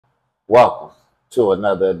Welcome to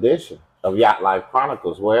another edition of Yacht Life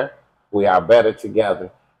Chronicles, where we are better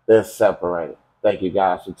together than separated. Thank you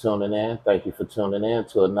guys for tuning in. Thank you for tuning in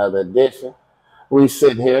to another edition. We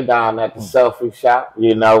sit here down at the Selfie Shop,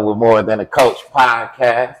 we're more than a coach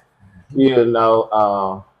podcast, BV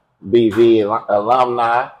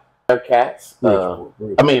alumni, Bearcats.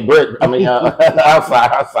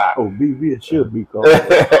 outside. Oh, BV, it should be called.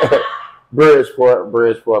 Bridgeport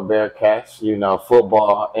Bearcats,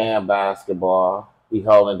 football and basketball. He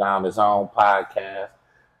holding down his own podcast.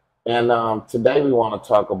 And today we want to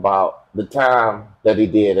talk about the time that he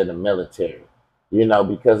did in the military,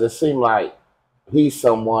 because it seemed like he's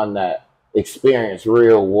someone that experienced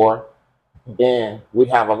real war. And we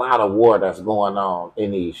have a lot of war that's going on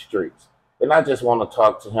in these streets. And I just want to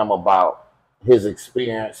talk to him about his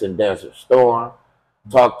experience in Desert Storm,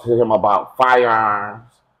 talk to him about firearms.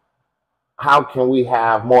 How can we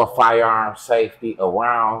have more firearm safety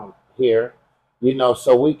around here,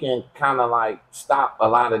 so we can kind of like stop a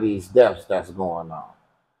lot of these deaths that's going on,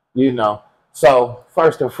 So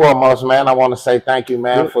first and foremost, man, I want to say thank you,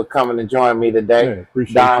 man, for coming to join me today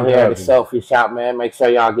down here at the Selfie Shop, man. Make sure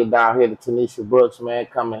y'all get down here to Tanisha Brooks, man.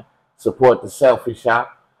 Come and support the Selfie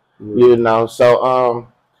Shop, So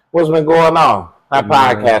what's been going on? How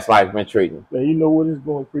podcast life been treating? Man, you know what? It's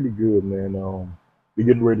going pretty good, man. We're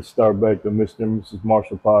getting ready to start back the Mr. and Mrs.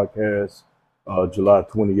 Marshall podcast July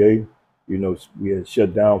 28th. We had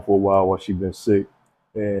shut down for a while she been sick,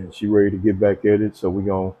 and she ready to get back at it. So we're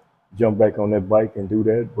going to jump back on that bike and do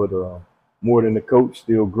that. But more than the coach,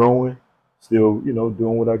 still growing, still,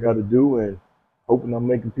 doing what I got to do and hoping I'm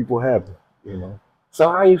making people happy, So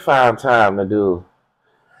how you find time to do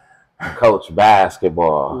coach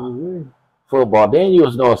basketball? Football. Then you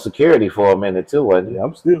was doing security for a minute too, wasn't you? Yeah,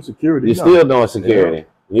 I'm still security. You're still doing security,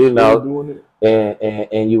 doing it.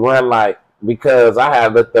 And you run like, because I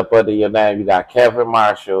had looked up under your name, you got Kevin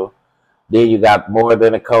Marshall, then you got More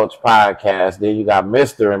Than a Coach podcast, then you got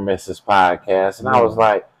Mr. and Mrs. podcast, and I was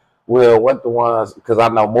like, well, what the ones? Because I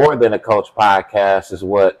know More Than a Coach podcast is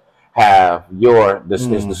what have is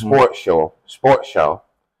the sports show.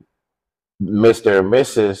 Mr. and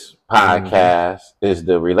Mrs. podcast is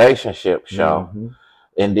the relationship show.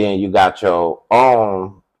 And then you got your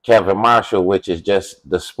own Kevin Marshall, which is just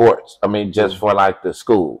the sports. Just for like the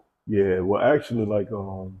school. Yeah, well, actually, like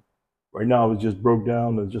right now it just broke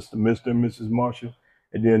down to just the Mr. and Mrs. Marshall.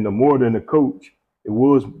 And then the More Than a Coach, it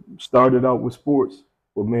was started out with sports.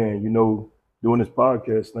 But man, doing this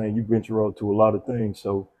podcast thing, you venture out to a lot of things.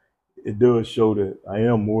 So it does show that I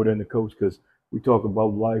am more than a coach, because we talk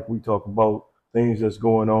about life. We talk about things that's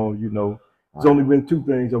going on, There's only been two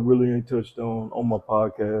things I really ain't touched on my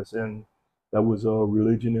podcast, and that was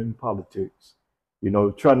religion and politics.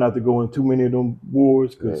 Try not to go in too many of them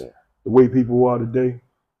wars, because the way people are today,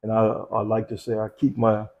 and I like to say I keep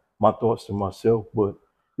my thoughts to myself, but,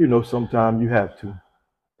 sometimes you have to.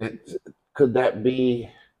 Could that be,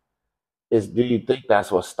 do you think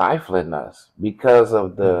that's what's stifling us? Because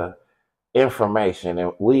of the information,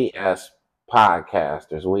 and we as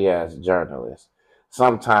podcasters, we as journalists,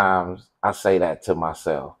 sometimes I say that to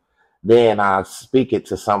myself, then I speak it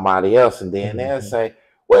to somebody else, and then they'll say,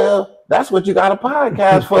 well, that's what you got a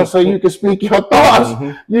podcast for, so you can speak your thoughts,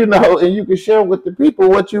 and you can share with the people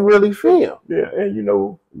what you really feel. Yeah,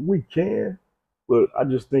 and we can, but I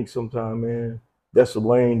just think sometimes, man, that's a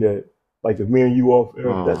lane that, like, if me and you off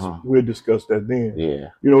air, we'll discuss that then. Yeah.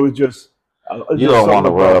 It's just, you don't want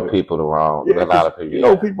to rub people the wrong. A lot of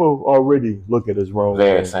people, people already look at us wrong.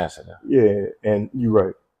 Very sensitive. Yeah, and you're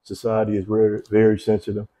right. Society is very, very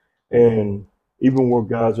sensitive. And even with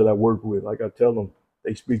guys that I work with, like I tell them,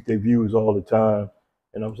 they speak their views all the time.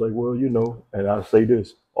 And I was like, well, and I say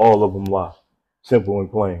this, all of them lie. Simple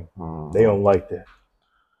and plain. They don't like that.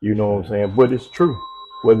 You know what I'm saying? But it's true.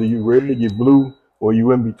 Whether you red, you blue, or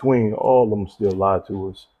you in between, all of them still lie to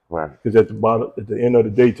us. Right. Because at the end of the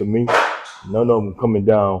day, to me, none of them coming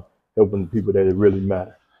down helping the people that it really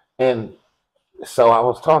matter. And so I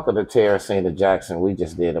was talking to Teresina Jackson. We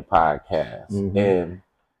just did a podcast,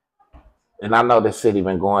 and I know the city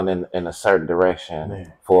been going in a certain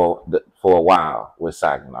direction for a while with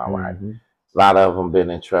Saginaw, right? A lot of them been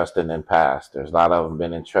interested in pastors. A lot of them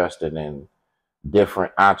been interested in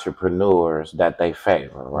different entrepreneurs that they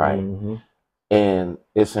favor, right? And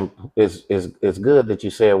it's good that you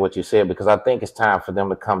said what you said, because I think it's time for them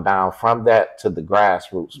to come down from that to the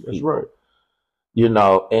grassroots people. That's right.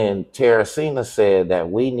 And Teresina said that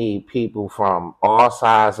we need people from all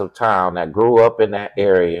sides of town that grew up in that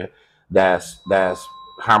area, that's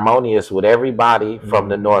harmonious with everybody from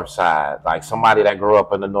the north side, like somebody that grew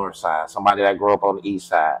up on the north side, somebody that grew up on the east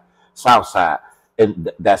side, south side,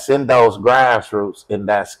 and that's in those grassroots, and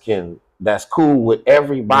that's cool with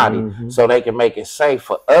everybody, so they can make it safe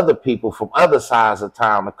for other people from other sides of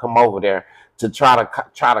town to come over there to try to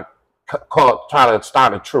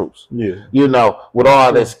start a truce. Yeah. You know, with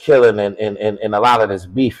all this killing and a lot of this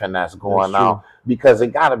beefing that's going on, because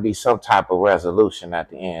it got to be some type of resolution at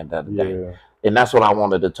the end of the day. And that's what I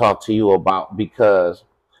wanted to talk to you about, because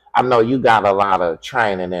I know you got a lot of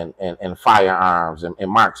training in firearms and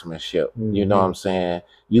marksmanship. You know what I'm saying?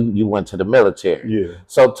 You went to the military. Yeah.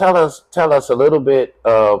 So tell us a little bit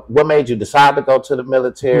of what made you decide to go to the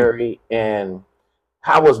military, and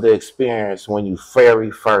how was the experience when you very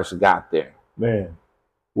first got there? Man,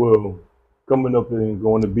 well, coming up and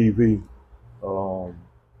going to BV,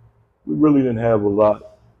 we really didn't have a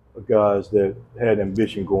lot of guys that had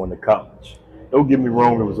ambition going to college. Don't get me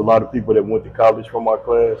wrong, there was a lot of people that went to college from our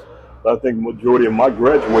class, but I think the majority of my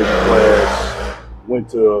graduating class went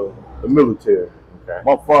to the military. Okay.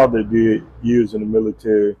 My father did years in the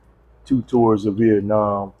military, 2 tours of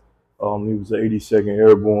Vietnam. He was the 82nd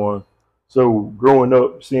Airborne. So growing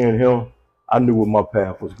up, seeing him, I knew where my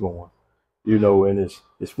path was going. You know, and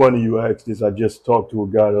it's funny you asked this. I just talked to a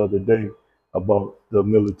guy the other day about the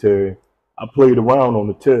military. I played around on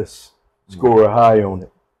the test, scored high on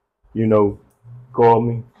it. You know, called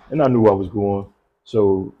me, and I knew I was going.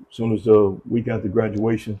 So as soon as the week after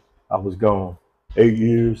graduation, I was gone. 8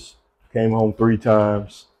 years, came home 3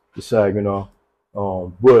 times to Saginaw.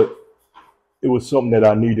 But it was something that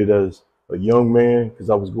I needed as a young man, because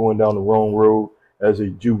I was going down the wrong road as a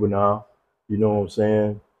juvenile. You know what I'm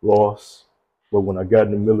saying? Lost. But when I got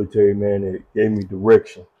in the military, man, it gave me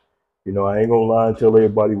direction. You know, I ain't gonna lie and tell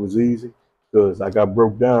everybody it was easy, because I got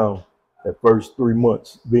broke down that first 3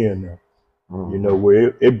 months being there. You know,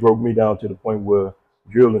 where it broke me down to the point where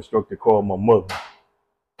drill instructor called my mother,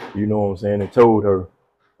 you know what I'm saying, and told her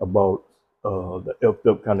about the effed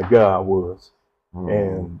up kind of guy I was.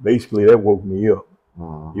 And basically that woke me up.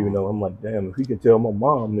 You know, I'm like, damn, if he can tell my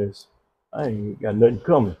mom this, I ain't got nothing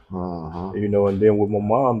coming. You know, and then what my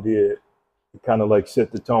mom did, it kind of like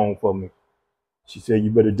set the tone for me. She said,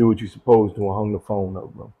 you better do what you're supposed to, and hung the phone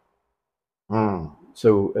up, bro.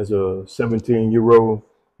 So as a 17-year-old,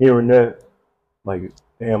 hearing that, like,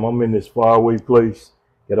 damn, I'm in this faraway place,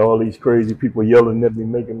 got all these crazy people yelling at me,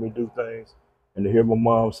 making me do things. And to hear my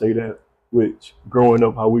mom say that, which growing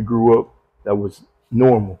up, how we grew up, that was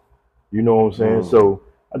normal. You know what I'm saying? So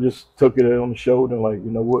I just took it on the shoulder and like, you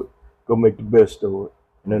know what, go make the best of it.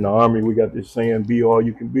 And in the Army, we got this saying, be all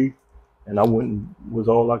you can be. And I was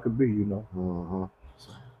all I could be, you know.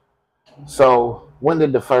 So when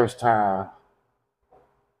did the first time,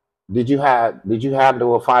 did you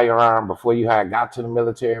handle a firearm before you had got to the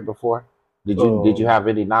military before? Did you have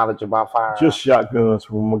any knowledge about firearms? Just shotguns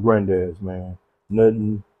from my granddad's, man.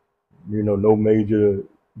 Nothing, you know, no major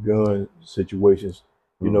gun situations.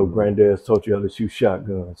 You know, granddad's taught you how to shoot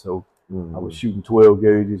shotguns. So I was shooting 12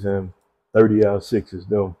 gauges and 30-06s,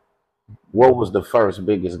 though. What was the first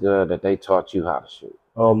biggest gun that they taught you how to shoot?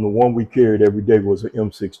 The one we carried every day was an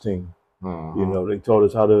M16. You know, they taught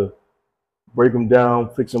us how to break them down,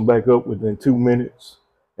 fix them back up within 2 minutes,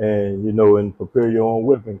 and, you know, and prepare your own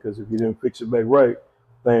weapon. Because if you didn't fix it back right,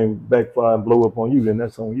 thing backfire and blow up on you, then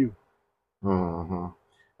that's on you.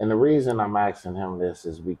 And the reason I'm asking him this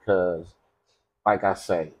is because, like I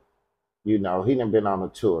say, you know, he done been on a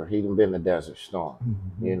tour. He done been to Desert Storm.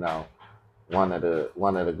 You know, one of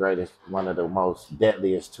the greatest, one of the most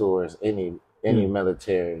deadliest tours any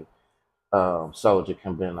military soldier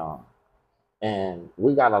can been on. And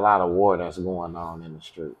we got a lot of war that's going on in the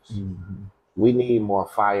streets. We need more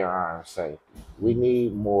firearm safety. We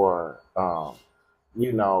need more,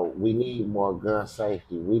 you know, we need more gun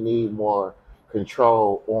safety. We need more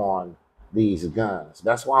control on these guns.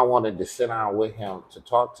 That's why I wanted to sit down with him to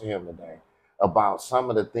talk to him today about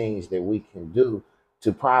some of the things that we can do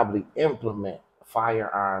to probably implement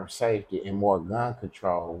firearm safety and more gun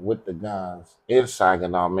control with the guns in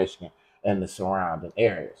Saginaw, Michigan, and the surrounding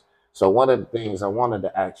areas. So one of the things I wanted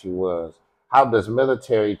to ask you was, how does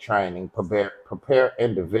military training prepare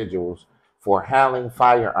individuals for handling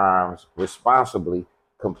firearms responsibly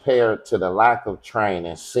compared to the lack of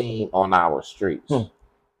training seen on our streets?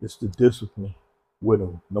 It's the discipline with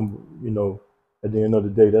them. You know, at the end of the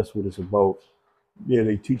day, that's what it's about. Yeah,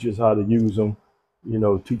 they teach us how to use them, you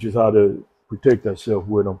know, teach us how to protect ourselves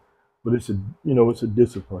with them. But it's a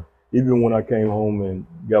discipline. Even when I came home and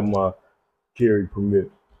got my carry permit,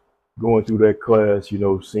 going through that class, you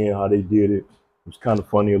know, seeing how they did it was kind of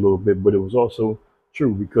funny a little bit, but it was also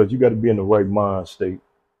true, because you got to be in the right mind state,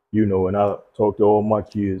 you know. And I talk to all my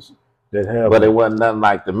kids, that have But it them. wasn't nothing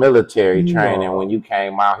like the military training when No, you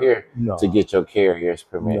came out here to no, get your carrier's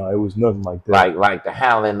permit. no, it was nothing like that. Like the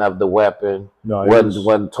handling of the weapon No, it was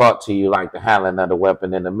wasn't taught to you like the handling of the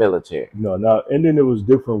weapon in the military. no, not. And then it was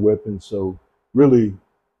different weapons. So really,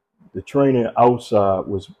 the training outside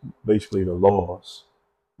was basically the laws.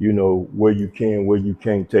 You know, where you can, where you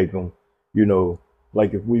can't take them. You know,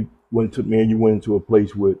 like if we went to, me and you went into a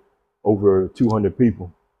place with over 200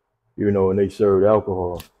 people, you know, and they served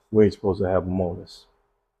alcohol, we ain't supposed to have them on us.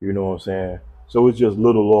 You know what I'm saying? So it's just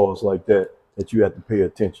little laws like that that you have to pay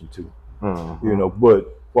attention to. You know, but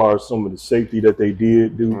as far as some of the safety that they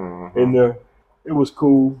did do in there, it was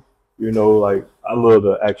cool. You know, like I love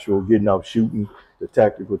the actual getting out shooting, the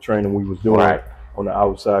tactical training we was doing Right. on the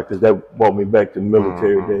outside, because that brought me back to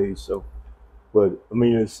military days. So, but I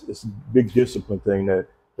mean, it's a big discipline thing that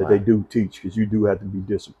they do teach, because you do have to be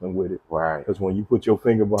disciplined with it. Right. Because when you put your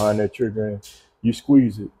finger behind that trigger and you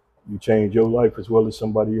squeeze it, you change your life as well as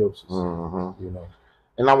somebody else's. You know.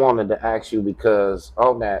 And I wanted to ask you, because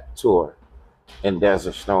on that tour in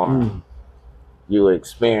Desert Storm, you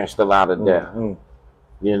experienced a lot of death.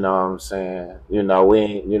 You know what I'm saying? You know, we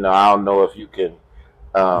ain't, you know, I don't know if you can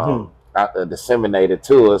disseminate it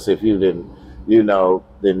to us if you didn't, you know,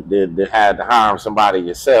 then had to harm somebody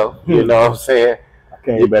yourself. You know what I'm saying? I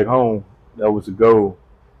came back home. That was the goal.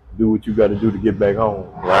 Do what you got to do to get back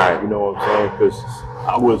home. Right. You know what I'm saying? Because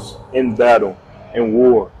I was in battle, in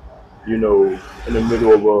war, you know, in the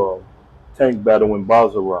middle of a tank battle in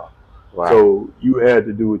Basra. Right. So you had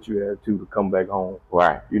to do what you had to come back home.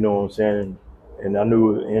 Right. You know what I'm saying? And I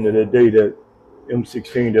knew at the end of the day that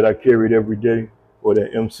M16 that I carried every day, or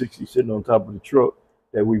that M60 sitting on top of the truck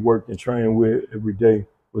that we worked and trained with every day,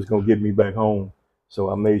 was going to get me back home. So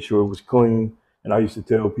I made sure it was clean. And I used to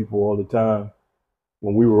tell people all the time,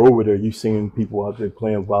 when we were over there, you seen people out there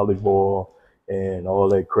playing volleyball and all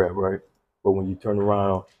that crap, right? But when you turn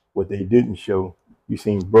around, what they didn't show, you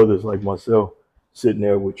seen brothers like myself sitting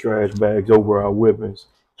there with trash bags over our weapons,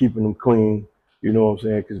 keeping them clean. You know what I'm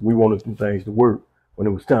saying? Because we wanted them things to work when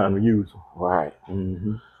it was time to use them. Right.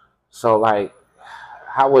 So, like,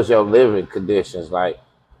 how was your living conditions? Like,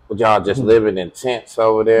 was y'all just living in tents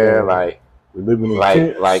over there? Like, we're living in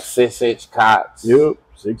tents. Like 6-inch cots? Yep,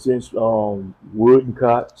 6-inch wooden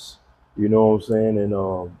cots. You know what I'm saying? And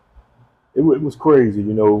it was crazy,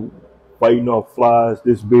 you know, fighting off flies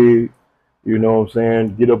this big. You know what I'm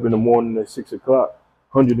saying? Get up in the morning at 6 o'clock,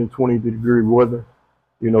 120-degree weather.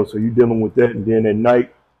 You know, so you're dealing with that, and then at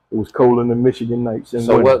night it was cold in the Michigan nights.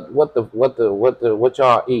 So what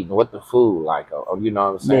y'all eating? What the food like? You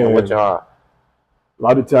know what I'm saying? Man, what y'all? A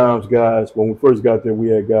lot of times, guys, when we first got there, we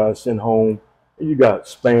had guys sent home, and you got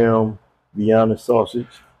Spam, Vienna sausage.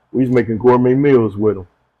 We was making gourmet meals with them.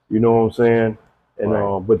 You know what I'm saying?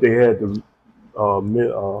 And but they had the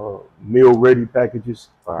meal ready packages.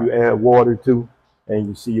 You add water to, and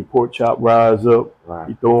you see your pork chop rise up.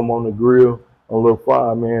 You throw them on the grill on a little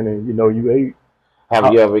fire, man, and you know you ate.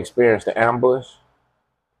 Have you ever experienced the ambush?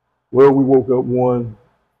 Well, we woke up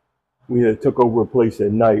we had took over a place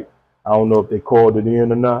at night. I don't know if they called it in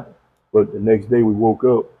or not, but the next day we woke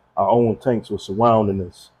up, our own tanks were surrounding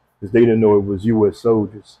us because they didn't know it was U.S.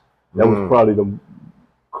 soldiers. That was probably the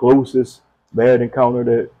closest bad encounter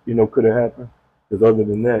that, you know, could have happened. Because other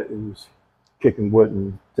than that, it was kicking butt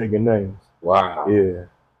and taking names. Wow. Yeah.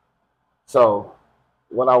 So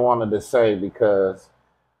what I wanted to say, because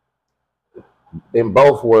in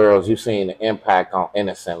both worlds, you've seen the impact on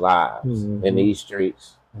innocent lives in these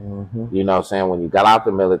streets. You know what I'm saying? When you got out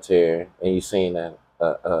the military and you seen an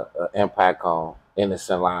impact on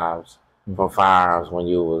innocent lives from firearms when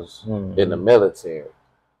you was in the military.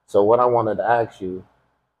 So what I wanted to ask you,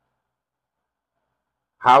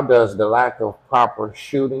 how does the lack of proper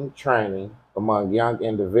shooting training among young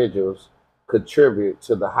individuals contribute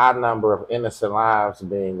to the high number of innocent lives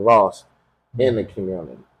being lost in the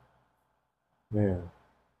community? Man,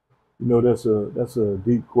 you know, that's a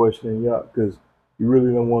deep question, yeah, because you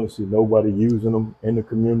really don't want to see nobody using them in the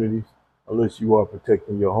communities unless you are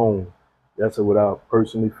protecting your home. That's what I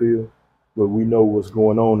personally feel. But we know what's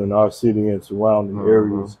going on in our city and surrounding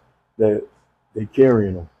areas that they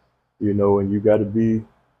carrying them, you know, and you got to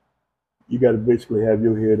basically have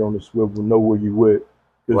your head on the swivel, know where you with.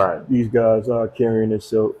 Because these guys are carrying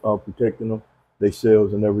themselves, protecting them,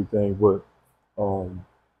 themselves and everything. But,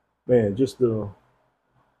 man, just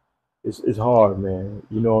it's hard, man.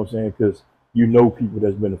 You know what I'm saying? Because you know people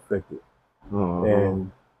that's been affected.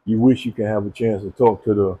 And you wish you could have a chance to talk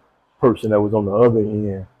to the person that was on the other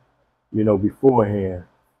end, you know, beforehand.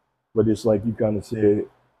 But it's like you kind of said,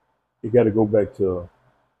 you got to go back to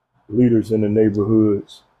leaders in the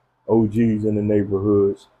neighborhoods, OGs in the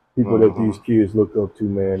neighborhoods, people that these kids look up to,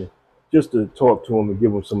 man. Just to talk to them and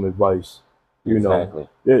give them some advice. You Exactly.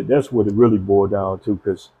 know, that's what it really boiled down to,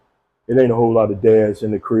 because it ain't a whole lot of dads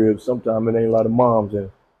in the crib. Sometimes it ain't a lot of moms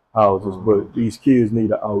in houses, but these kids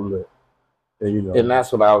need an outlet. And, you know, and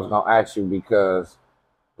that's what I was gonna ask you, because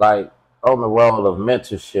like on the role of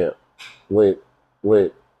mentorship with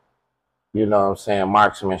you know what I'm saying,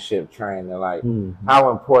 marksmanship training, like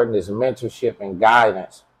how important is mentorship and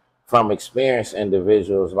guidance from experienced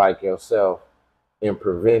individuals like yourself in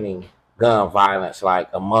preventing gun violence, like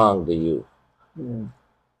among the youth?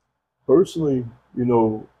 Personally, you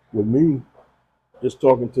know, with me, just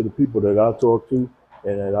talking to the people that I talk to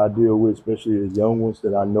and that I deal with, especially the young ones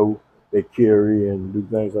that I know that carry and do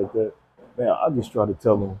things like that, man, I just try to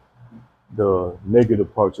tell them the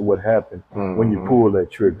negative parts of what happened when you pull that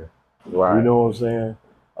trigger. Right. You know what I'm saying?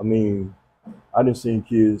 I mean, I done seen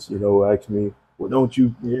kids, you know, ask me, well, don't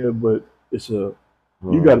you, but it's you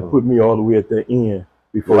got to put me all the way at the end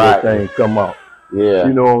before that thing come out. Yeah.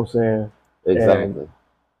 You know what I'm saying? Exactly. And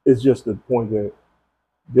it's just the point that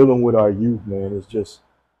dealing with our youth, man, is just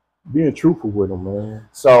being truthful with them, man.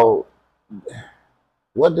 So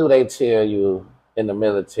what do they tell you in the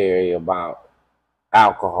military about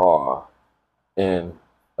alcohol and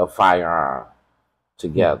a firearm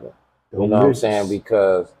together? You know what I'm saying?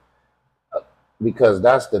 Because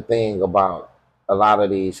that's the thing about a lot of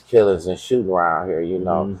these killings and shooting around here, you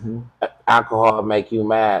know. Alcohol make you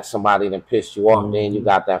mad, somebody that pissed you off, then you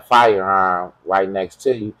got that firearm right next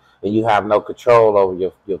to you, and you have no control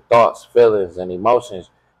over your thoughts, feelings, and emotions.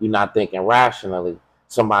 You're not thinking rationally.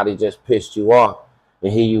 Somebody just pissed you off,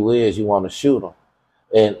 and here you is, you want to shoot them.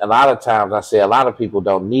 And a lot of times I say a lot of people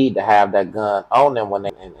don't need to have that gun on them when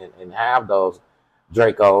they and have those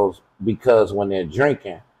Dracos, because when they're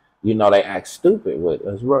drinking, you know, they act stupid with it.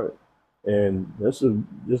 That's right. And just to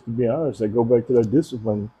be honest, I go back to that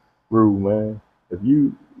discipline rule, man. If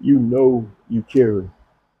you know you carry,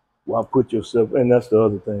 why put yourself, and that's the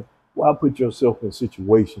other thing, why put yourself in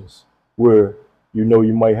situations where you know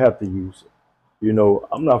you might have to use it? You know,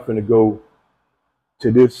 I'm not going to go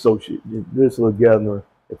to this little gathering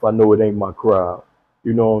if I know it ain't my crowd.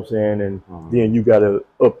 You know what I'm saying? And then you got to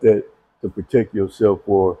up that to protect yourself,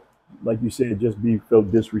 or like you said, just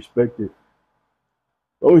felt disrespected.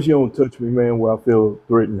 As long as you don't touch me, man, where I feel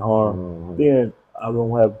threatened, harm, then I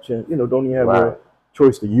don't have a chance, you know, don't even have a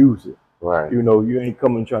choice to use it. Right. You know, you ain't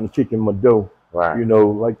coming trying to kick in my door. Right. You know,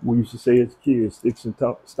 like we used to say as kids, sticks and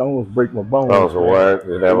stones break my bones. Those are words.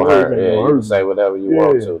 It never hurt. Yeah, you can say whatever you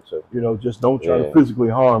want to. You know, just don't try to physically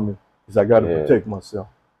harm me, because I got to protect myself.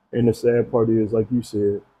 And the sad part is, like you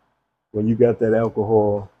said, when you got that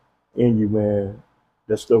alcohol in you, man,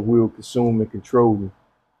 that stuff will consume and control you.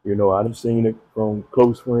 You know, I've seen it from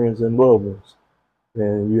close friends and loved ones.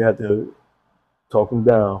 And you have to talk them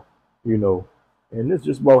down, you know. And it's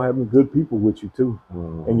just about having good people with you, too,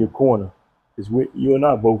 in your corner. Because you and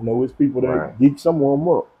I both know it's people that geek someone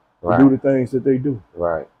up to do the things that they do.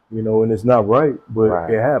 Right. You know, and it's not right, but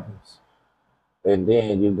it happens. And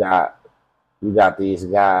then you got these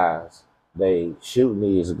guys, they shooting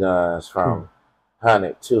these guns from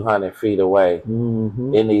 100, 200 feet away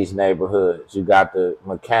in these neighborhoods. You got the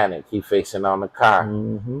mechanic, he fixing on the car.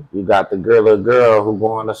 You got the little girl who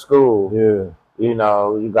going to school. You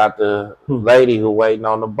know, you got the lady who waiting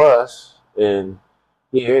on the bus, and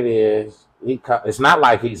here it is. It's not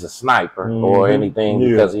like he's a sniper or anything,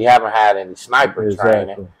 because he haven't had any sniper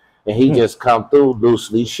training, and he just come through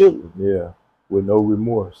loosely shooting. With no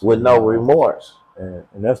remorse. With no remorse.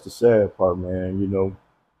 And that's the sad part, man. You know,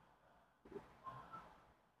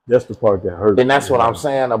 that's the part that hurts. And that's what I'm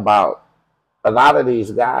saying about a lot of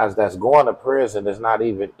these guys that's going to prison is not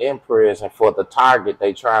even in prison for the target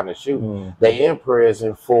they trying to shoot. They in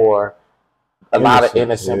prison for a lot of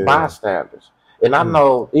innocent bystanders. And I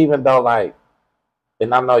know, even though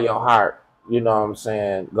and I know your heart, you know what I'm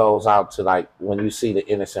saying, goes out to like when you see the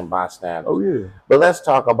innocent bystanders. But let's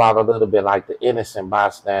talk about a little bit like the innocent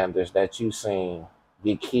bystanders that you seen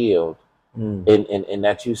get killed, and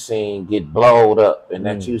that you seen get blowed up, and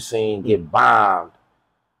that you seen get bombed.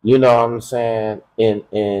 You know what I'm saying?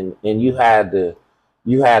 And you had to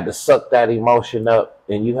suck that emotion up,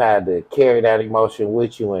 and you had to carry that emotion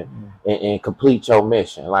with you and complete your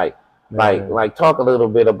mission. Like talk a little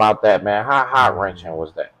bit about that, man. How heart-wrenching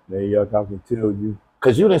was that? Man, y'all, I can tell you.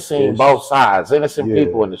 Because you done seen both sides. Innocent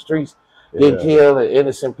people in the streets get killed, and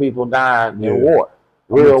innocent people dying in war.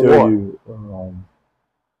 Real war.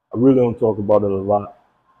 I really don't talk about it a lot,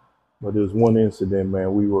 but there's one incident,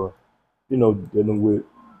 man. We were, you know, dealing with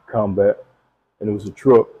combat, and it was a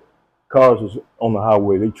truck. Cars was on the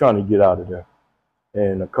highway. They trying to get out of there,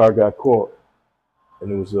 and the car got caught.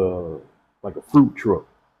 and it was like a fruit truck.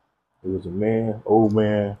 It was a man, old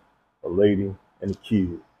man, a lady, and a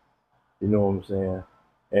kid. You know what I'm saying?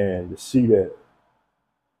 And to see that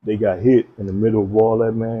they got hit in the middle of all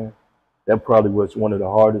that, man, that probably was one of the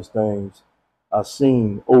hardest things I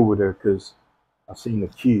seen over there, because I seen a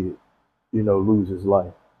kid, lose his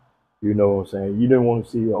life. You know what I'm saying? You didn't want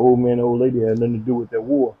to see an old man and old lady had nothing to do with that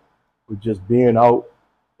war, but just being out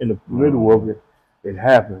in the middle of it, it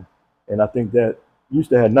happened. And I think that used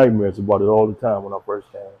to have nightmares about it all the time when I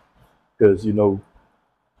first came, because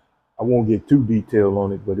I won't get too detailed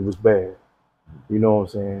on it, but it was bad. You know what I'm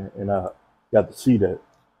saying? And I got to see that.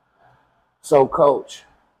 So, Coach,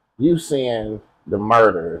 you seeing the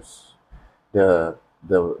murders, the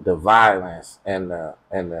violence, and the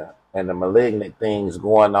malignant things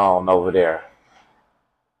going on over there.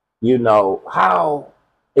 How,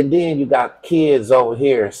 and then you got kids over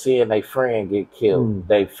here seeing their friend get killed,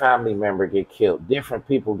 their family member get killed, different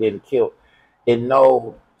people getting killed, and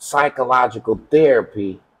no psychological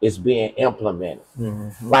therapy is being implemented.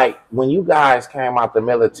 Like when you guys came out the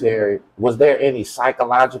military, was there any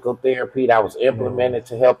psychological therapy that was implemented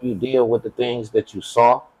to help you deal with the things that you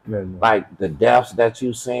saw, like the deaths that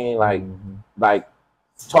you seen? Like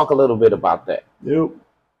talk a little bit about that. Yep.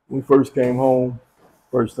 When we first came home,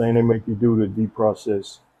 first thing they make you do to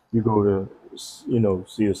deprocess, you go to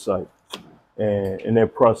see a site, and in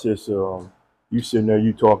that process, you sitting there,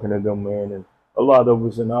 you talking to them, man, and a lot of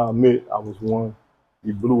us, and I admit I was one.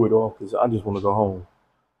 You blew it off because I just want to go home.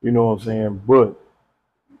 You know what I'm saying? But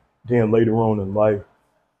then later on in life,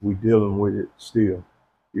 we dealing with it still.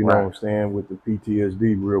 You know what I'm saying? With the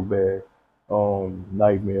PTSD real bad,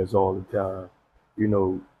 nightmares all the time.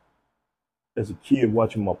 As a kid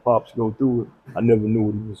watching my pops go through it, I never knew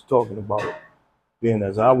what he was talking about. Then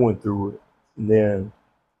as I went through it, and then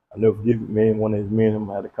I never forget it, man, one of his men and him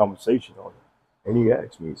had a conversation on it. And he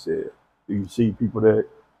asked me, he said, do you see people that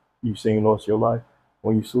you've seen lost your life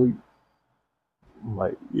when you sleep? I'm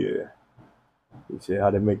like, yeah. He said,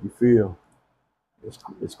 how they make you feel?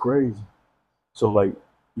 It's crazy. So like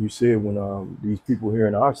you said, when these people here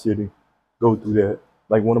in our city go through that,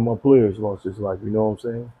 like one of my players lost his life, you know what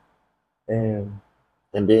I'm saying?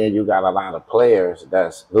 And then you got a lot of players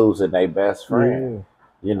that's losing their best friend.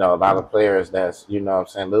 A lot of players that's,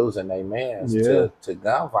 losing their mans to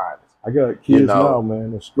gun violence. I got kids now,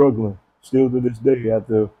 man, they're struggling still to this day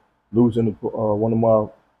after losing one of my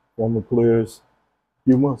former players a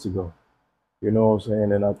few months ago. You know what I'm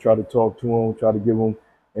saying? And I try to talk to him, try to give him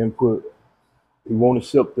input. He won't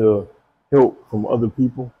accept the help from other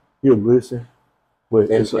people. He'll listen, but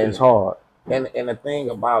it's hard. And the thing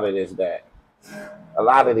about it is that a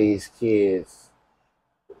lot of these kids,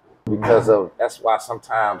 because of, that's why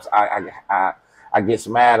sometimes I get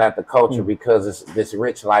mad at the culture, because it's this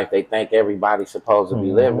rich life they think everybody's supposed to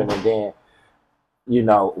be living, and then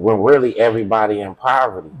when really everybody in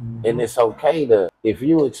poverty. And it's okay to, if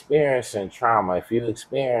you experiencing trauma, if you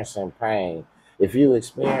experiencing pain, if you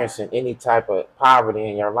experiencing any type of poverty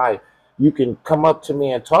in your life, you can come up to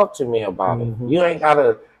me and talk to me about it. You ain't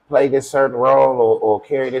gotta play this certain role or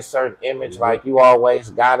carry this certain image like you always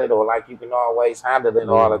got it, or like you can always handle it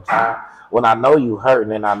all the time, when I know you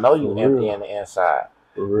hurting and I know you empty in the inside.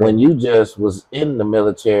 When you just was in the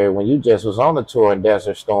military, when you just was on the tour in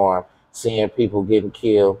Desert Storm, seeing people getting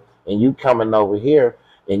killed, and you coming over here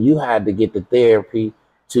and you had to get the therapy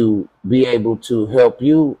to be able to help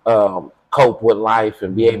you cope with life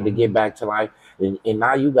and be able to get back to life. And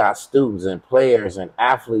now you got students and players and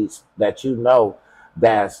athletes that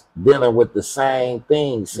that's dealing with the same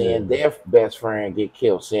thing, seeing their best friend get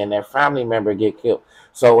killed, seeing their family member get killed.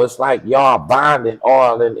 So it's like y'all bonding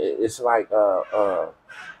all, and it's like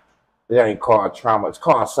it ain't called trauma, it's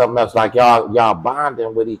called something else. Like y'all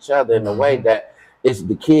bonding with each other in a way that it's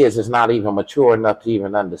the kids is not even mature enough to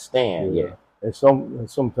even understand yet. And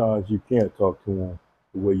sometimes you can't talk to them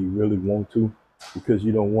the way you really want to, because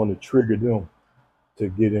you don't want to trigger them to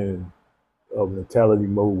get in a mentality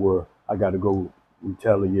mode where I got to go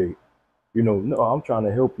retaliate. No, I'm trying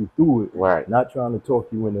to help you through it, not trying to talk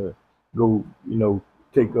you into go,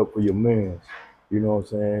 take up for your mans. You know what I'm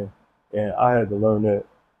saying? And I had to learn that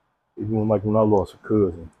even like when I lost a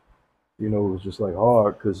cousin. It was just like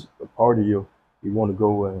hard, because a part of you want to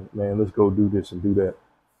go and, man, let's go do this and do that.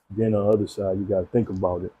 Then on the other side, you got to think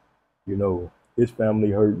about it. His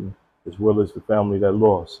family hurting as well as the family that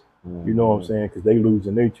lost. You know what I'm saying? Because they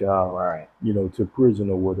losing their child, to prison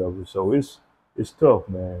or whatever. So it's tough,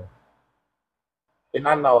 man. And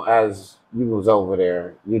I know as you was over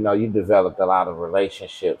there, you developed a lot of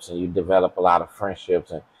relationships and you developed a lot of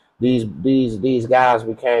friendships, and these guys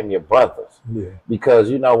became your brothers. Yeah. Because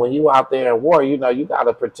when you out there in war, you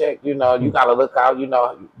gotta protect. You gotta look out.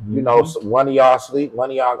 One of y'all sleep,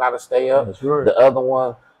 one of y'all gotta stay up. That's right. The other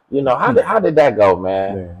one, how did that go,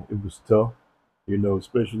 man? Man, it was tough.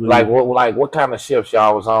 Especially like what kind of shifts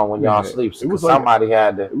y'all was on when y'all sleep? It was somebody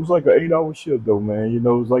had to. It was like an 8-hour shift though, man. It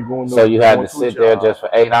was like going. So you had to sit there just for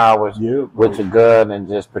 8 hours with your gun and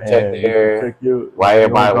just protect the area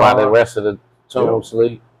while the rest of the team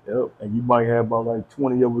sleep. Yep. And you might have about like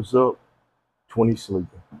 20 of us up, 20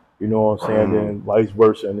 sleeping. You know what I'm saying? Then vice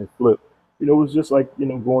versa, and then flip. It was just like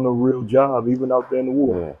going a real job, even out there in the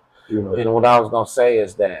war. Yeah. And what I was gonna say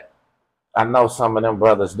is that I know some of them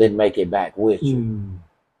brothers didn't make it back with you.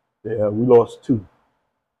 Yeah, we lost 2.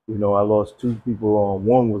 I lost 2 people.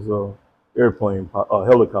 One was a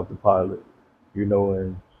helicopter pilot.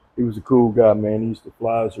 And he was a cool guy, man. He used to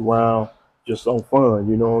fly us around just on fun.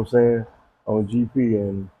 You know what I'm saying? On GP,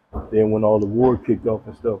 and then when all the war kicked off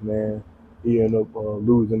and stuff, man, he ended up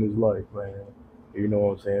losing his life, man. You know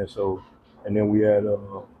what I'm saying? So, and then we had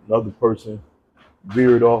another person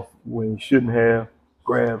veered off when he shouldn't have,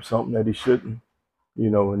 grabbed something that he shouldn't,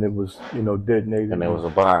 and it was, detonated. And it was a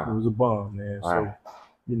bomb. It was a bomb, man. Right.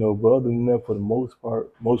 So, but other than that, for the most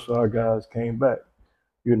part, most of our guys came back.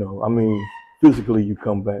 I mean, physically you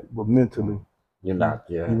come back, but mentally, you're not.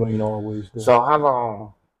 Yeah. You ain't always there. So how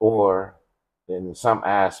long, or in some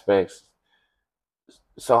aspects,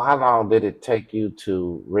 how long did it take you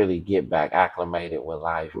to really get back acclimated with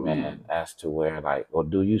life, man? As to where, or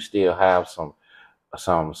do you still have some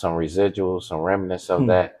residuals, some remnants of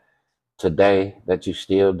that today that you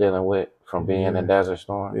still dealing with from being in Desert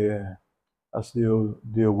Storm? Yeah, I still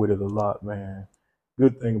deal with it a lot, man.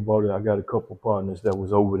 Good thing about it, I got a couple partners that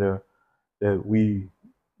was over there that we,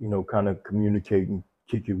 kind of communicate and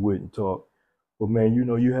kick it with and talk. But man,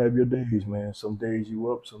 you have your days, man. Some days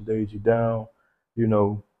you up, some days you down.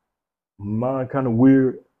 Mine kind of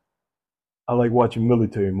weird. I like watching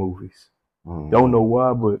military movies. Don't know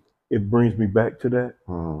why, but it brings me back to that.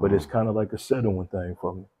 But it's kind of like a settling thing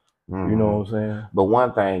for me. You know what I'm saying? But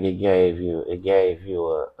one thing it gave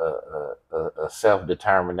you a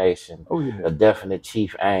self-determination, a definite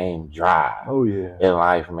chief aim, drive in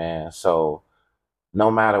life, man. So no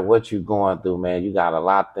matter what you're going through, man, you got a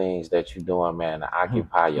lot of things that you're doing, man, to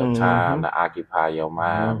occupy your time, to occupy your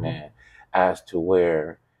mind, man, as to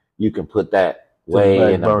where you can put that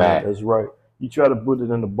way in the back. That's right. You try to put it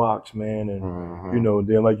in the box, man, and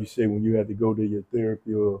then like you say, when you have to go to your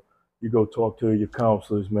therapy or you go talk to your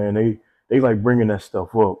counselors, man, they like bringing that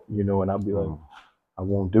stuff up, and I'll be like, I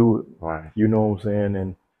won't do it. Right. You know what I'm saying?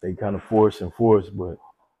 And they kind of force, but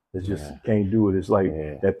it's just can't do it. It's like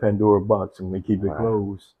that Pandora box, and they keep it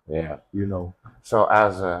closed. Yeah. So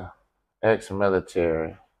as a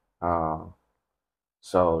ex-military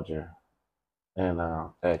soldier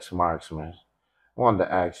and ex-marksman, I wanted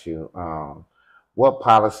to ask you, what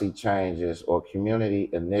policy changes or community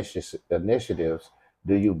initiatives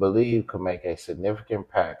do you believe could make a significant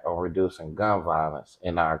impact on reducing gun violence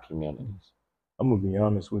in our communities? I'm gonna be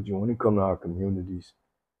honest with you. When it comes to our communities,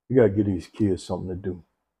 you gotta give these kids something to do.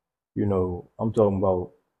 I'm talking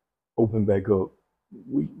about open back up.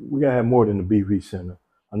 We gotta have more than the BV Center.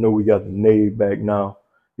 I know we got the Navy back now,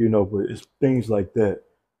 but it's things like that.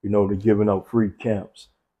 They're giving out free camps.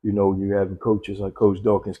 You having coaches like Coach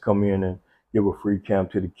Dawkins come in and give a free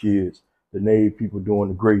camp to the kids. The Navy people doing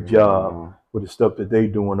a great job with the stuff that they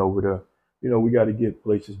doing over there. We got to get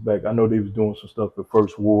places back. I know they was doing some stuff at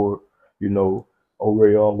First Ward.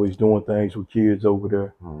 O'Ray always doing things with kids over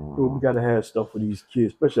there. We got to have stuff for these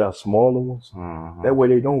kids, especially our smaller ones. That way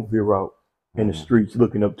they don't veer out in the streets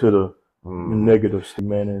looking up to the negative stuff,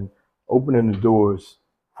 man, and opening the doors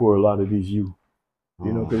for a lot of these youth.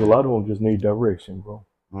 Because a lot of them just need direction, bro.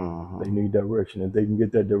 They need direction. If they can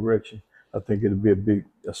get that direction, I think it'll be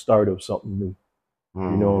a start of something new.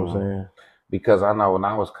 You know what I'm saying? Because I know when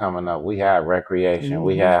I was coming up, we had recreation.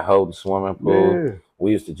 We had Houghton swimming pool. Yeah.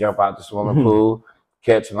 We used to jump out the swimming pool,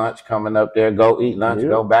 catch lunch coming up there, go eat lunch,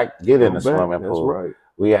 go back, get in the swimming pool. That's right.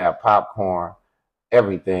 We had popcorn,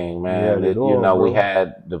 everything, man. We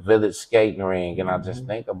had the village skating ring, and I just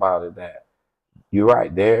think about it that you're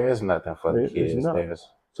right. There is nothing for the kids.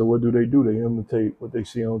 So what do? They imitate what they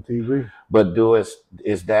see on TV. But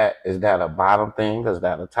is that a bottom thing? Is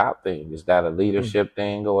that a top thing? Is that a leadership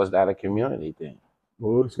thing, or is that a community thing?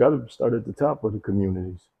 Well, it's got to start at the top of the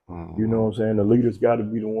communities. You know what I'm saying? The leaders got to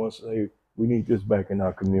be the ones to say, we need this back in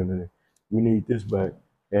our community. We need this back.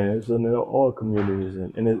 And it's in all communities.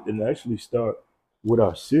 And it actually start with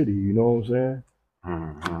our city, you know what I'm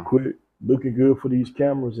saying? Quit looking good for these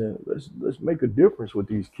cameras, and let's make a difference with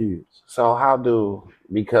these kids. So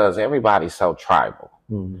because everybody's so tribal.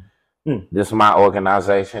 Mm-hmm. This is my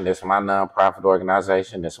organization. This is my nonprofit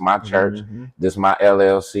organization. This is my church. Mm-hmm. This is my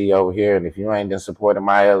LLC over here. And if you ain't been supporting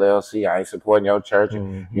my LLC, I ain't supporting your church.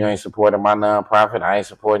 Mm-hmm. You ain't supporting my nonprofit, I ain't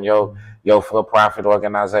supporting your for-profit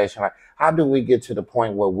organization. Like, how do we get to the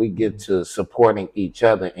point where we get to supporting each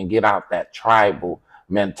other and get out that tribal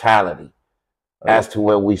mentality as to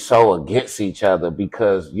where we so against each other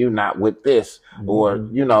because you're not with this, or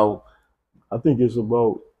I think it's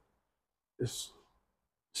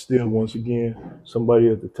still, once again, somebody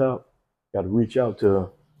at the top got to reach out to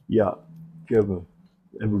Yacht, Kevin,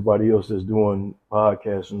 everybody else that's doing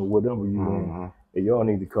podcasting or whatever you want. And y'all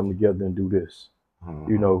need to come together and do this.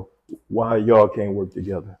 Why y'all can't work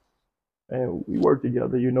together? And we work together,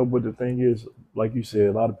 but the thing is, like you said,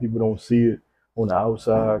 a lot of people don't see it on the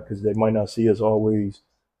outside because they might not see us always,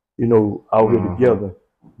 out here together.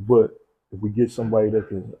 But if we get somebody that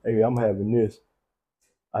can, hey, I'm having this,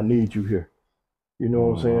 I need you here. You know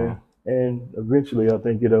what I'm saying? And eventually, I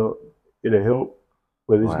think it'll help,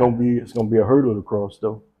 but it's gonna be a hurdle to cross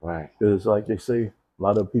though. Right. Because like they say, a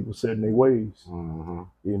lot of people set in their ways.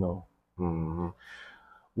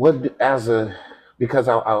 Because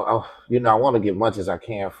I want to get much as I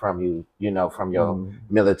can from you, from your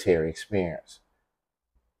military experience.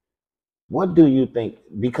 What do you think?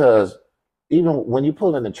 Because even when you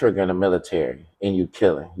pulling the trigger in the military and you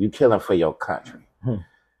killing for your country,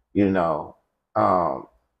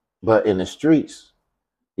 but in the streets,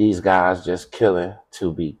 these guys just killing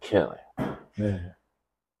to be killing. Man.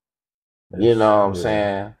 You know what I'm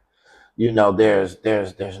saying?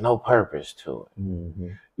 There's no purpose to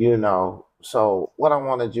it. So what I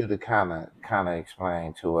wanted you to kind of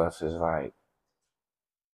explain to us is like,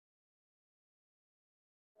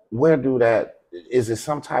 is it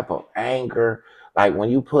some type of anger? Like when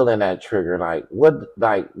you pull in that trigger, like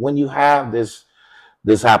when you have this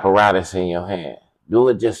apparatus in your hand, do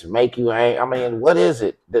it just make you angry? I mean, what is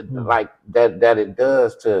it that that it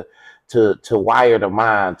does to wire the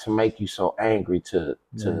mind to make you so angry to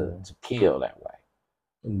kill that way?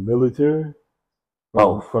 In the military?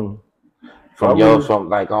 From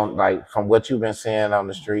what you've been seeing on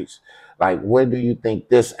the streets, like where do you think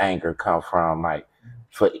this anger come from? Like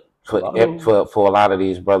for a lot of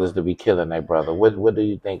these brothers to be killing their brother, what do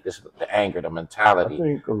you think the anger, the mentality? I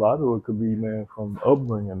think a lot of it could be, man, from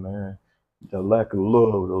upbringing, man. The lack of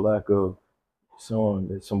love, the lack of showing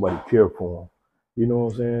that somebody care for them. You know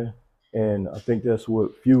what I'm saying? And I think that's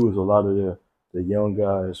what fuels a lot of the young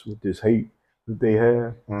guys with this hate that they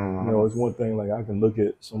have. It's one thing, like I can look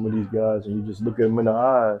at some of these guys and you just look at them in the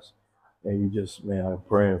eyes and you just, man, I'm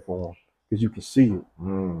praying for them because you can see it.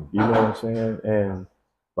 You know what I'm saying? And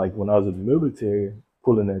like when I was in the military,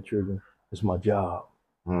 pulling that trigger, it's my job.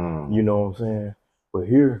 You know what I'm saying? But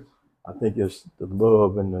here, I think it's the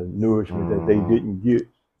love and the nourishment that they didn't get,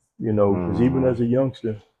 because even as a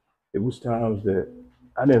youngster, it was times that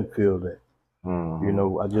I didn't feel that.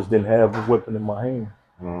 I just didn't have a weapon in my hand.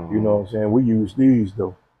 You know what I'm saying? We use these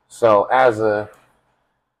though. So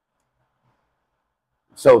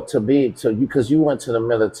because you went to the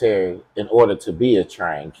military in order to be a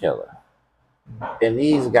trained killer. And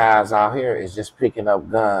these guys out here is just picking up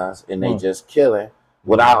guns and they just killing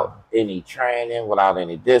without any training, without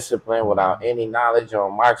any discipline, without any knowledge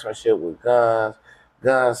on marksmanship with guns,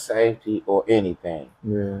 gun safety, or anything.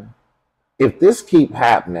 Yeah. If this keep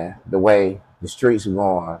happening the way the streets are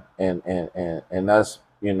going and us,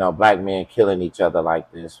 black men killing each other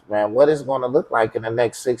like this, man, what is it going to look like in the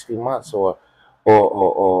next 60 months or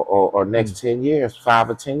next 10 years, 5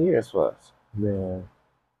 or 10 years for us? Man,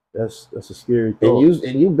 that's a scary thought.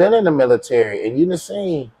 And you've been in the military and you've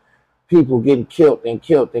seen people getting killed and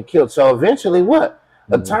killed and killed. So eventually what?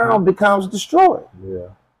 A town becomes destroyed. Yeah.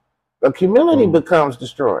 A community becomes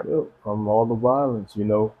destroyed. Yeah, from all the violence,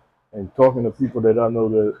 and talking to people that I know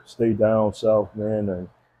that stay down south, man, and,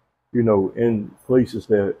 in places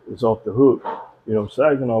that is off the hook.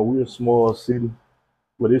 Saginaw, we're a small city,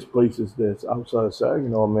 but it's places that's outside of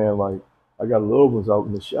Saginaw, man. Like, I got loved ones out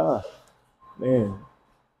in the Shy, man,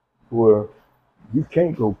 where you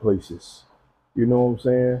can't go places. You know what I'm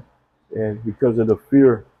saying? And because of the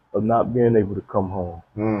fear of not being able to come home.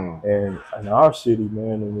 And in our city,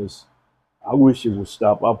 man, I wish it would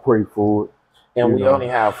stop. I pray for it. And we only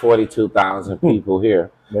have 42,000 people here.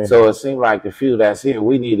 Man. So it seems like the few that's here,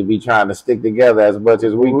 we need to be trying to stick together as much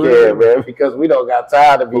as we can, man, because we don't got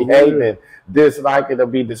time to be hating and disliking to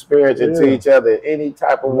be disparaging to each other in any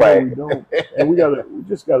type of way. We don't. And we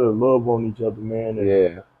just gotta love on each other, man.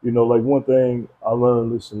 And, like one thing I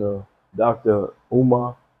learned, listen to Dr.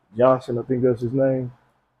 Umar, Johnson, I think that's his name.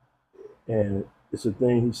 And it's a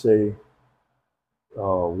thing he say,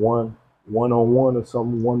 one on one or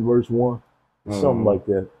something, 1 verse 1, something like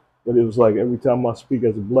that. But it was like every time I speak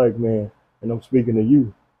as a black man and I'm speaking to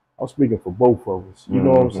you, I'm speaking for both of us. You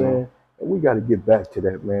know what I'm saying? And we got to get back to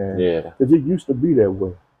that, man. Yeah. Because it used to be that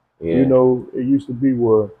way. Yeah. You know, it used to be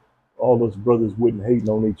where all those brothers wouldn't hating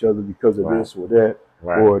on each other because of this or that,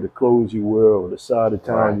 or the clothes you wear, or the side of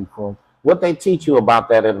town you from. What they teach you about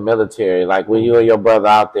that in the military, like when you and your brother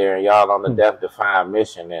out there and y'all on the death-defying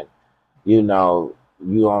mission, and you know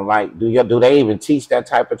you don't like do they even teach that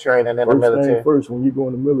type of training in the military? First, when you go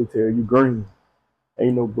in the military, you green.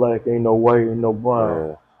 Ain't no black, ain't no white, ain't no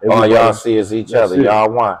brown. All y'all see is each other. Y'all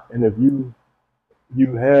one. And if you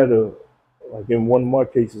had like in one of my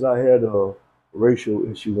cases, I had a racial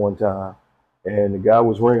issue one time, and the guy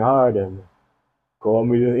was ranked higher than me, called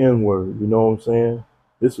me the N-word. You know what I'm saying?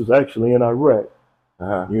 This was actually in Iraq.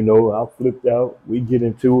 You know, I flipped out. We get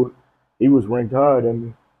into it. He was ranked higher than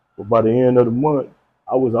me, but by the end of the month,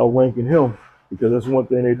 I was outranking him, because that's one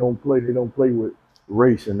thing they don't play. They don't play with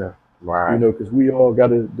race in there. You know, because we all got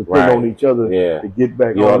to depend on each other to get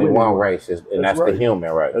back. You only one race, and that's the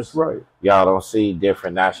human race. That's right. Y'all don't see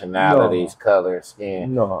different nationalities, color,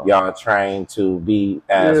 skin. Y'all trained to be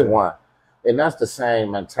as one. And that's the same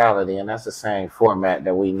mentality, and that's the same format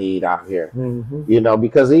that we need out here. You know,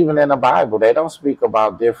 because even in the Bible, they don't speak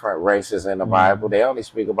about different races in the Bible. They only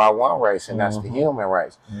speak about one race, and that's the human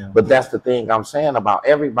race. But that's the thing I'm saying about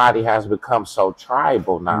everybody has become so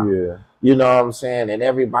tribal now. You know what I'm saying? And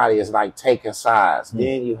everybody is like taking sides.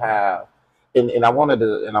 Then you have, and I wanted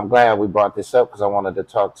to, and I'm glad we brought this up because I wanted to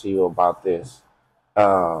talk to you about this.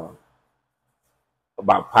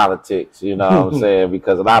 About politics, you know what I'm saying?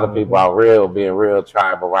 Because a lot of people are being real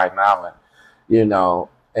tribal right now, and you know,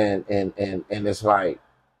 and it's like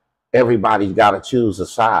everybody's got to choose a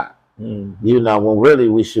side. You know, when really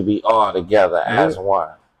we should be all together as one.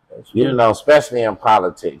 You know, especially in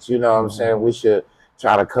politics. You know what I'm saying? We should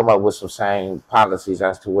try to come up with some same policies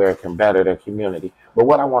as to where it can better the community. But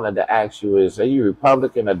what I wanted to ask you is, are you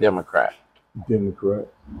Republican or Democrat? Democrat.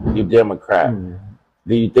 You Democrat.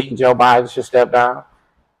 Do you think Joe Biden should step down?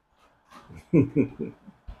 If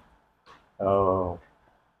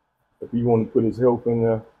you want to put his health in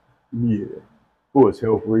there, yeah, for his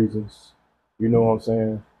health reasons, you know what I'm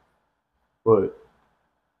saying? But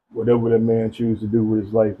whatever that man chooses to do with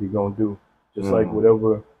his life, he gonna do. Just like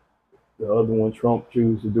whatever the other one Trump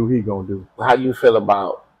chooses to do, he gonna do. How you feel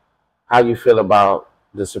about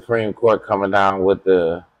the Supreme Court coming down with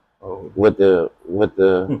the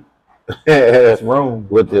It's wrong.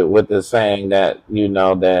 with the saying that, you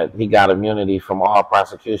know, that he got immunity from all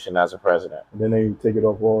prosecution as a president. And then they take it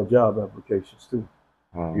off all job applications too.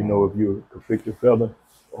 You know, if you're a convicted felon,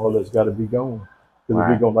 all that's got to be gone. Because if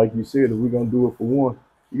we're gonna, like you said, if we're gonna do it for one,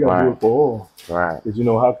 you gotta do it for all. Because you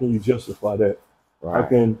know, how can you justify that? How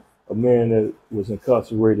can a man that was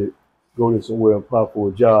incarcerated go to somewhere and apply for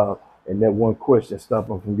a job, and that one question stop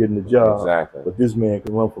him from getting the job? But this man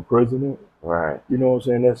can run for president. You know what I'm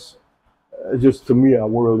saying? That's just, to me, our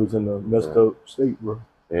world is in a messed up state, bro.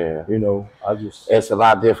 You know, it's a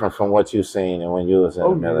lot different from what you seen and when you was in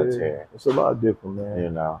the military. It's a lot different, man. You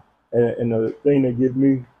know. And the thing that get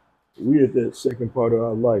me, we at that second part of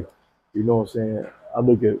our life. You know what I'm saying? I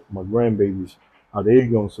look at my grandbabies, how they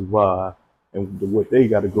gonna survive, and what they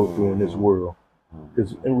got to go through in this world.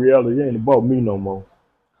 Because in reality, it ain't about me no more.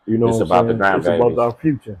 You know, it's about the grandbabies. It's about our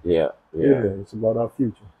future. Yeah, it's about our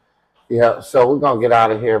future. Yeah, so we're gonna get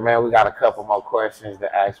out of here, man. We got a couple more questions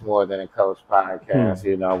to ask more than a coach podcast,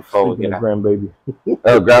 you know, before we get out. Grandbaby.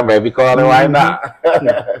 Oh, grandbaby calling right now.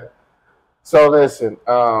 So listen,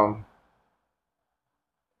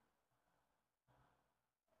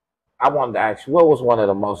 I wanted to ask you, what was one of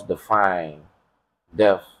the most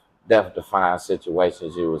death-defying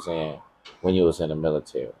situations you was in when you was in the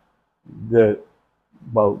military? That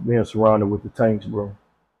about being surrounded with the tanks, bro.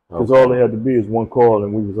 Because all they had to be is one call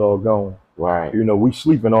and we was all gone. You know, we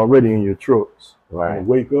sleeping already in your trucks. And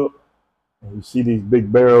wake up and you see these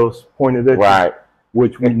big barrels pointed at you,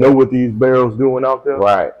 which we know what these barrels doing out there.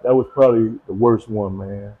 That was probably the worst one,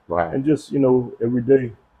 man. And just, you know, every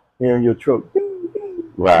day hearing your truck,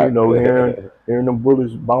 you know, hearing them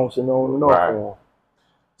bullets bouncing on and off.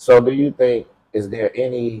 So do you think, is there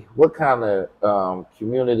what kind of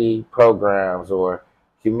community programs or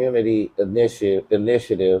community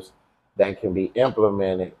initiatives that can be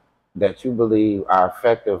implemented that you believe are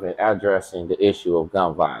effective in addressing the issue of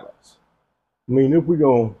gun violence? I mean, if we're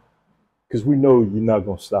going, because we know you're not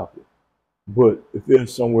going to stop it, but if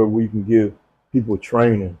there's somewhere we can give people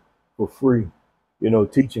training for free, you know,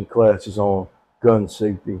 teaching classes on gun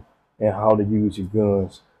safety and how to use your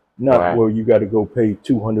guns. Not Right. where you got to go pay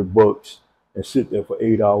 $200 and sit there for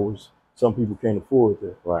 8 hours. Some people can't afford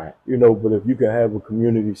that. Right. You know, but if you can have a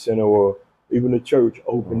community center or even a church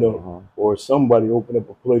open up, or somebody open up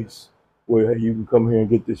a place where, hey, you can come here and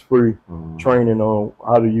get this free training on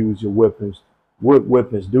how to use your weapons, what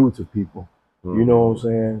weapons do to people. You know what I'm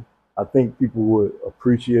saying? I think people would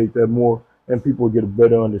appreciate that more, and people would get a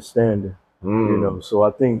better understanding. You know, so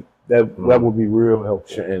I think that would be real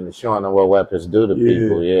helpful. And showing them what weapons do to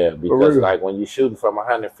people, yeah. Because like when you shooting from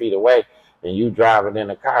 100 feet away and you driving in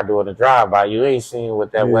a car doing a drive-by, you ain't seen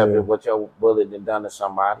what that weapon, what your bullet done done to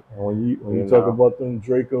somebody. And when you talk about them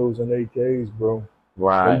Dracos and AKs, bro,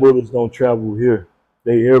 right? Them bullets don't travel here;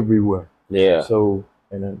 they everywhere. Yeah. So,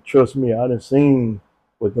 and then, trust me, I done seen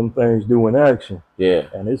what them things do in action. Yeah.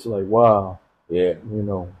 And it's like, wow. Yeah. You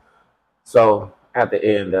know. So at the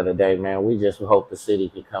end of the day, man, we just hope the city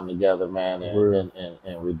can come together, man,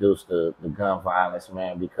 and reduce the gun violence,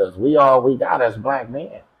 man, because we got as black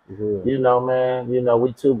men. You know, man, you know,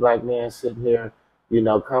 we two black men sitting here, you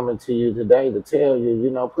know, coming to you today to tell you, you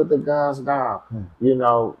know, put the guns down, you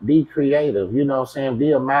know, be creative, you know what I'm saying,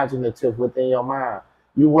 be imaginative within your mind.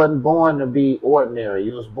 You wasn't born to be ordinary.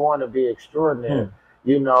 You was born to be extraordinary.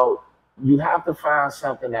 You know, you have to find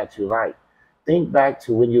something that you like. Think back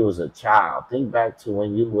to when you was a child. Think back to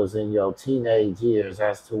when you was in your teenage years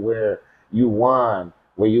as to where you won,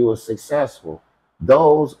 where you were successful.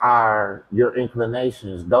 Those are your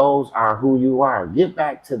inclinations. Those are who you are. Get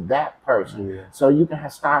back to that person so you can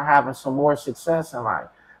start having some more success in life.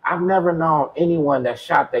 I've never known anyone that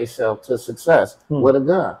shot themselves to success with a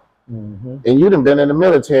gun. And you done been in the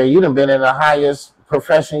military. You done been in the highest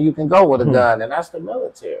profession you can go with a gun, and that's the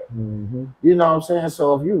military. You know what I'm saying?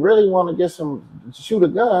 So if you really want to shoot a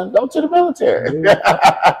gun, go to the military.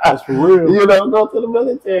 That's for real. You know, go to the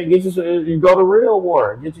military. You go to real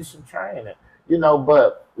war. Get you some training. You know,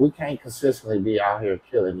 but we can't consistently be out here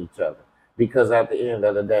killing each other, because at the end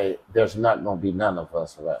of the day, there's not going to be none of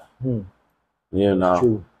us left. You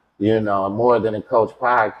know, you know, more than a Coach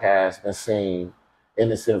podcast and seeing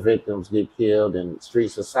innocent victims get killed in the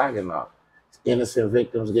streets of Saginaw. Innocent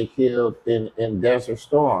victims get killed in Desert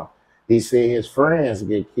Storm. He seen his friends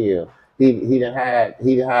get killed. He done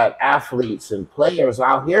had athletes and players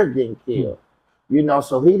out here getting killed. You know,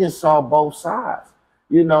 so he done saw both sides.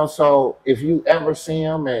 You know, so if you ever see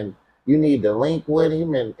him and you need to link with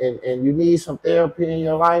him and you need some therapy in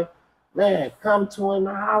your life, man, come to him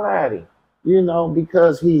and holler at him, you know,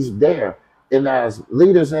 because he's there. And as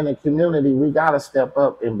leaders in the community, we got to step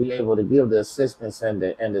up and be able to give the assistance and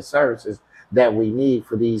the services that we need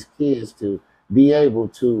for these kids to be able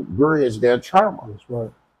to bridge their trauma. That's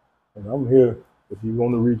right. And I'm here. If you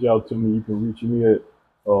want to reach out to me, you can reach me at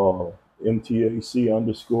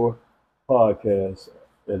MTAC_podcast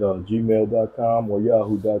at gmail.com or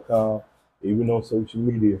yahoo.com, even on social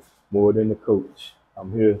media, More Than a Coach.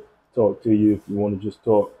 I'm here to talk to you if you want to just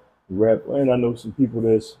talk rap. And I know some people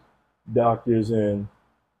that's doctors and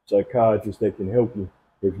psychiatrists that can help you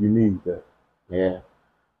if you need that. Yeah,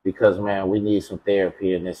 because, man, we need some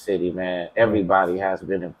therapy in this city, man. Everybody has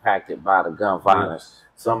been impacted by the gun violence.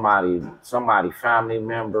 Somebody family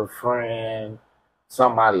member, friend,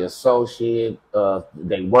 somebody associate,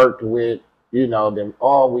 they worked with, you know,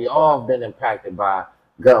 we all been impacted by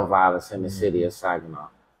gun violence in the city of Saginaw.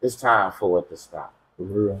 It's time for it to stop.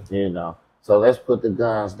 You know, so let's put the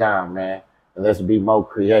guns down, man, and let's be more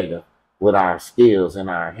creative with our skills in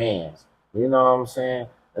our hands. You know what I'm saying?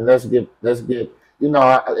 And let's get, you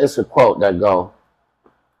know, it's a quote that go,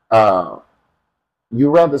 you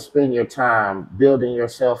rather spend your time building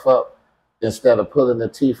yourself up instead of pulling the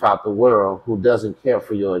teeth out the world who doesn't care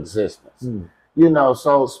for your existence. You know,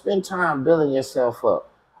 so spend time building yourself up.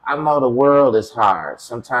 I know the world is hard.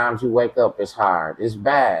 Sometimes you wake up, it's hard. It's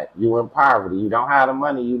bad. You're in poverty. You don't have the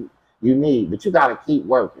money you need, but you got to keep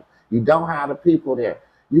working. You don't have the people there.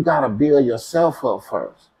 You got to build yourself up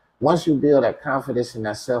first. Once you build that confidence and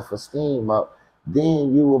that self-esteem up,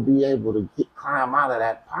 then you will be able to climb out of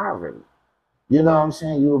that poverty. You know what I'm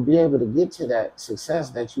saying? You will be able to get to that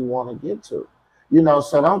success that you want to get to. You know,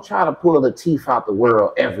 so don't try to pull the teeth out the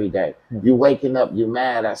world every day. You waking up, you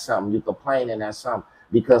mad at something, you complaining at something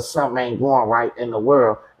because something ain't going right in the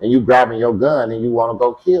world, and you grabbing your gun and you want to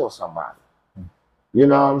go kill somebody. You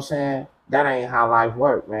know what I'm saying? That ain't how life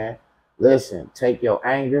works, man. Listen, take your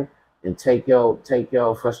anger and take your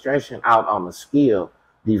frustration out on a skill.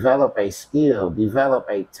 Develop a skill, develop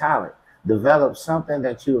a talent, develop something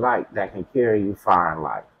that you like that can carry you far in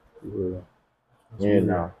life. You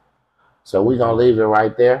know. So we're going to leave it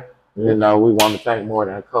right there. You know, we want to thank More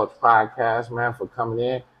Than a Coach podcast, man, for coming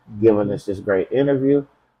in giving us this great interview.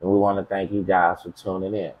 And we want to thank you guys for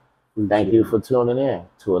tuning in. Thank you for tuning in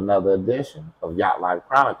to another edition of Yacht Life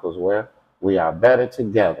Chronicles, where we are better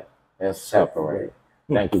together and separated.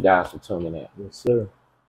 Thank you guys for tuning in. Yes, sir.